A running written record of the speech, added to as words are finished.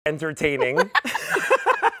entertaining.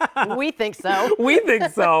 We think so. We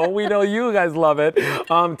think so. We know you guys love it.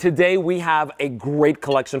 Today we have a great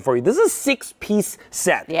collection for you. This is a 6-piece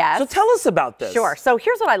set. Yes. So tell us about this. Sure. So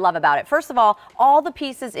here's what I love about it. First of all the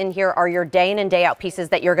pieces in here are your day in and day out pieces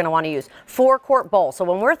that you're going to want to use. 4-quart bowl. So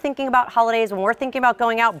when we're thinking about holidays, when we're thinking about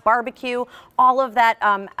going out, barbecue, all of that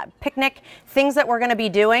picnic, things that we're going to be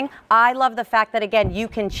doing, I love the fact that, again, you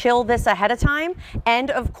can chill this ahead of time.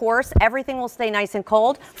 And of course, everything will stay nice and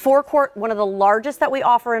cold. 4-quart, one of the largest that we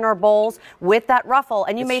offer in our bowls with that ruffle.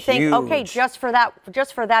 And you may think, huge. okay, just for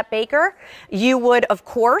that baker, you would, of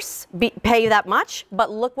course, pay that much.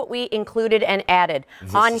 But look what we included and added.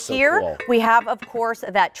 On here, cool. We have, of course,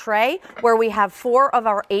 that tray where we have 4 of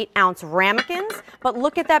our 8-ounce ramekins. But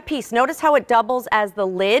look at that piece. Notice how it doubles as the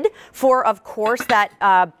lid for, of course, that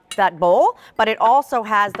bowl, but it also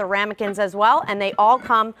has the ramekins as well, and they all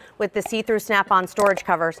come with the see-through snap-on storage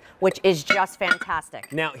covers, which is just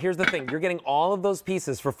fantastic. Now, here's the thing. You're getting all of those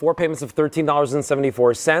pieces for 4 payments of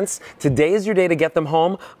 $13.74. Today is your day to get them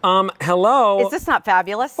home. Hello. Is this not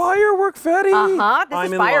fabulous? Firework Fetty.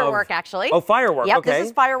 This is firework, actually. Oh, firework. Yep, okay. This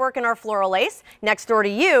is firework in our floral lace. Next door to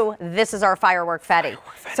you, this is our firework Fetty.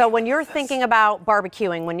 So when you're thinking about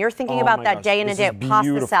barbecuing, when you're thinking about that day in and day out,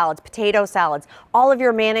 pasta salads, potato salads, all of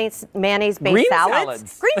your mayonnaise-based Green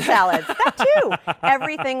salads. Green salads, that too.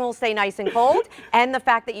 Everything will stay nice and cold. And the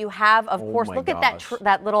fact that you have, of course, look at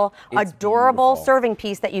that little adorable serving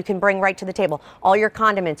piece that you can bring right to the table. All your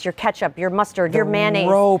condiments, your ketchup, your mustard, your mayonnaise.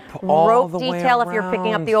 Rope Detail if you're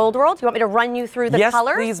picking up the old world. You want me to run you through the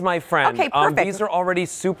colors? Yes, please, my friend. Okay, perfect. These are already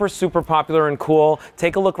super, super popular and cool.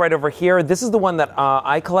 Take a look right over here. This is the one that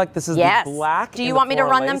I collect. This is the black. Do you want me to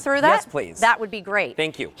run them through that? Yes, please. That would be great.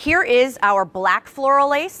 Thank you. Here is our black floral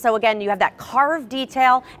lace. So again, you have that carved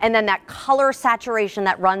detail and then that color saturation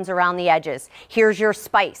that runs around the edges. Here's your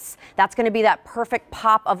spice. That's going to be that perfect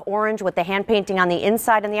pop of orange with the hand painting on the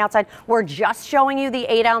inside and the outside. We're just showing you the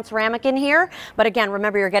 8-ounce ramekin here. But again,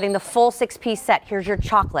 remember, you're getting the full 6-piece set. Here's your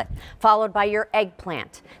chocolate, followed by your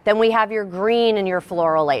eggplant. Then we have your green and your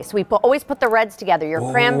floral lace. We always put the reds together, your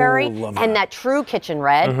cranberry and that true kitchen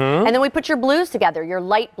red. And then we put your blues together, your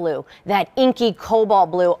light blue, that inky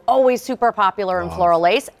cobalt blue, always super popular in floral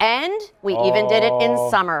lace. And we even did it in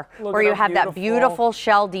summer, where you have that beautiful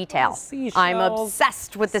shell detail. I'm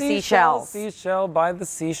obsessed with the seashells. Seashell by the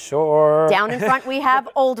seashore. Down in front, we have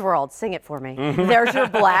Old World. Sing it for me. There's your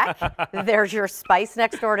black. There's your spice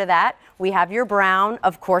next door to that. We have your brown,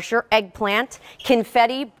 of course, your eggplant.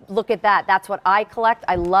 Confetti, look at that. That's what I collect.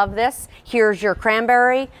 I love this. Here's your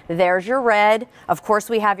cranberry. There's your red. Of course,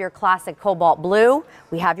 we have your classic cobalt blue.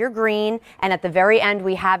 We have your green. And at the very end,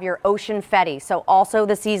 we have your ocean fetty. So also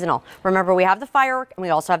the seasonal. Remember, we have the firework and we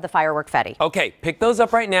also have the firework fetty. Okay, pick those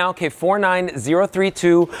up right now. Okay,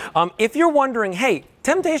 49032. If you're wondering, hey,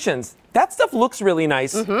 Temp-tations, that stuff looks really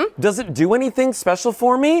nice. Does it do anything special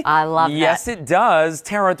for me? I love that. Yes, it does.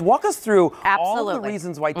 Tara, walk us through all the Absolutely.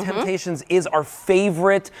 reasons why Temp-tations is our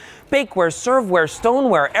favorite bakeware, serveware,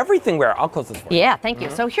 stoneware, everythingware. I'll close this for you. Yeah, thank you.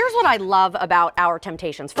 So here's what I love about our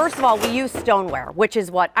Temp-tations. First of all, we use stoneware, which is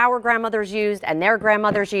what our grandmothers used and their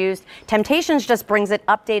grandmothers used. Temp-tations just brings it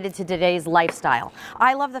updated to today's lifestyle.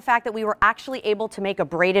 I love the fact that we were actually able to make a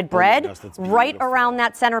braided bread right around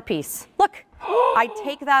that centerpiece. Look. I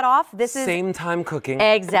take that off. This is same time cooking.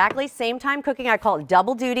 Exactly, same time cooking. I call it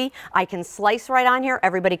double duty. I can slice right on here.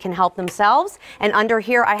 Everybody can help themselves. And under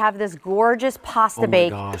here, I have this gorgeous pasta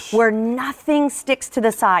bake where nothing sticks to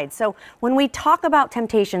the side. So when we talk about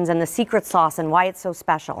Temp-tations and the secret sauce and why it's so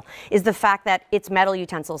special is the fact that it's metal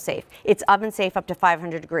utensil safe. It's oven safe up to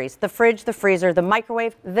 500 degrees. The fridge, the freezer, the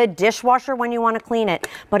microwave, the dishwasher when you want to clean it.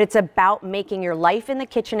 But it's about making your life in the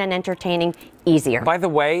kitchen and entertaining easier. By the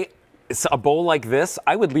way, a bowl like this,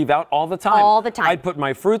 I would leave out all the time. All the time. I'd put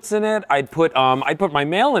my fruits in it. I'd put my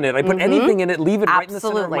mail in it. I'd put anything in it. Leave it right in the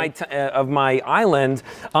center of my island.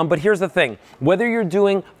 But here's the thing: whether you're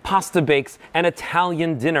doing pasta bakes and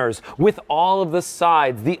Italian dinners with all of the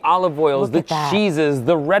sides, the olive oils, the cheeses,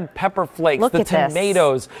 the red pepper flakes, the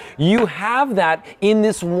tomatoes, you have that in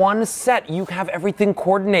this one set. You have everything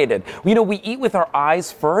coordinated. You know, we eat with our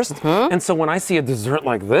eyes first, and so when I see a dessert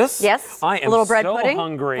like this, I am a little bread so pudding.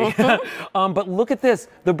 hungry. But look at this.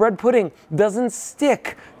 The bread pudding doesn't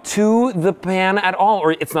stick to the pan at all,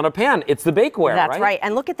 or it's not a pan, it's the bakeware, That's right.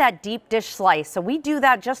 And look at that deep dish slice. So we do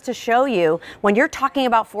that just to show you when you're talking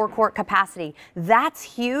about 4-quart capacity, that's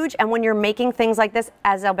huge. And when you're making things like this,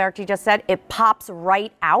 as Alberti just said, it pops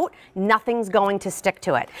right out. Nothing's going to stick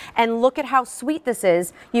to it. And look at how sweet this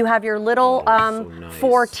is. You have your little so nice.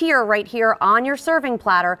 4-tier right here on your serving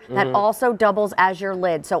platter that also doubles as your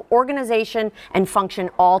lid. So organization and function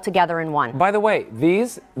all together in one. By the way,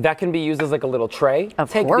 that can be used as like a little tray.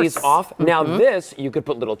 Take these off. Now this, you could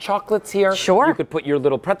put little chocolates here. Sure. You could put your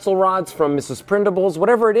little pretzel rods from Mrs. Prindables,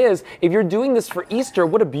 whatever it is. If you're doing this for Easter,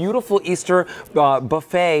 what a beautiful Easter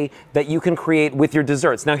buffet that you can create with your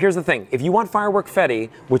desserts. Now here's the thing. If you want firework fetty,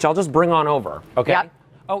 which I'll just bring on over, okay? Yep.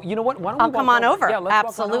 Oh, you know what? Why don't I'll we come on over. Yeah, let's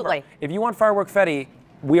Absolutely. walk on over. If you want firework fetty,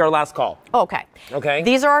 we are last call. Okay. Okay.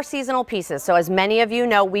 These are our seasonal pieces. So as many of you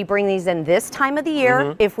know, we bring these in this time of the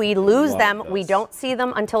year. If we lose them, we don't see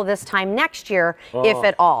them until this time next year, if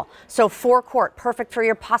at all. So 4-quart, perfect for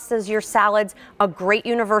your pastas, your salads, a great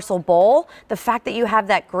universal bowl. The fact that you have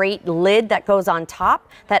that great lid that goes on top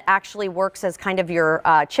that actually works as kind of your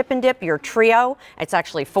chip and dip, your trio. It's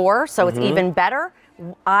actually 4, so it's even better.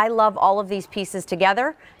 I love all of these pieces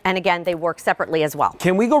together, and again, they work separately as well.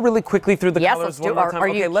 Can we go really quickly through the colors one more time? Are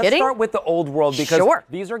you let's kidding? start with the Old World because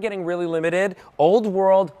these are getting really limited. Old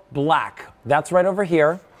World Black, that's right over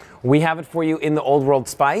here. We have it for you in the Old World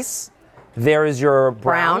Spice. There is your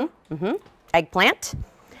brown. Eggplant,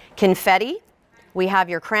 confetti. We have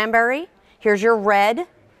your cranberry. Here's your red,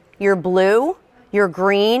 your blue, your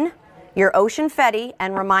green, your ocean fetty,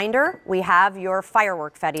 and reminder, we have your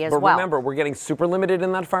firework fetty as well. But remember, we're getting super limited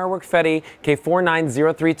in that firework fetty.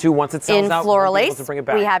 K49032. Once it sells out, Floral we'll be able to bring it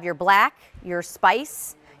back. We have your black, your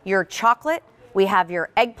spice, your chocolate. We have your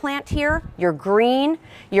eggplant here, your green,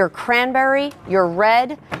 your cranberry, your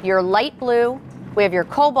red, your light blue. We have your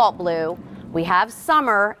cobalt blue. We have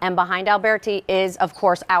summer, and behind Alberti is, of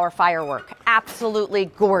course, our firework. Absolutely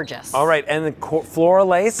gorgeous. All right, and the floral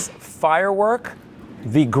lace, firework,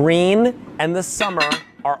 the green, and the summer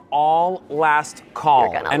are all last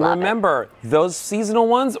call. And remember, those seasonal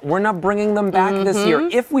ones, we're not bringing them back this year.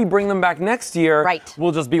 If we bring them back next year,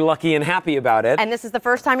 we'll just be lucky and happy about it. And this is the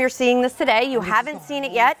first time you're seeing this today. You haven't seen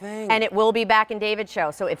it yet, and it will be back in David's show.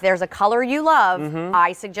 So if there's a color you love,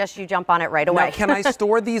 I suggest you jump on it right away. Now, can I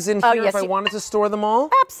store these in here if I wanted to store them all?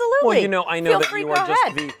 Absolutely. Well, I know that you are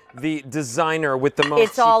just the designer with the most.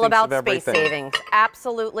 It's all about space savings.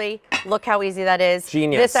 Absolutely. Look how easy that is.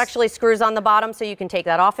 Genius. This actually screws on the bottom, so you can take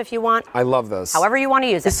that off if you want. I love this. However you want to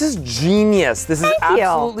use it. This is genius. This is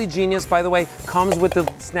absolutely genius. By the way, comes with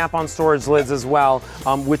the snap-on storage lids as well,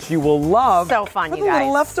 which you will love. So fun, you guys.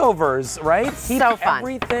 little leftovers, right? So fun.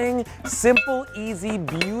 Everything simple, easy,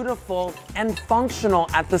 beautiful, and functional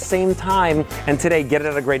at the same time. And today, get it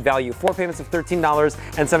at a great value. 4 payments of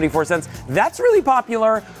 $13.74. That's really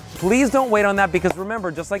popular. Please don't wait on that because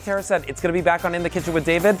remember, just like Tara said, it's going to be back on In the Kitchen with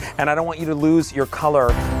David, and I don't want you to lose your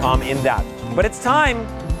color in that. But it's time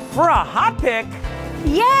for a hot pick.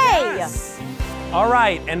 Yay! Yes. All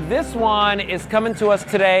right, and this one is coming to us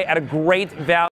today at a great value.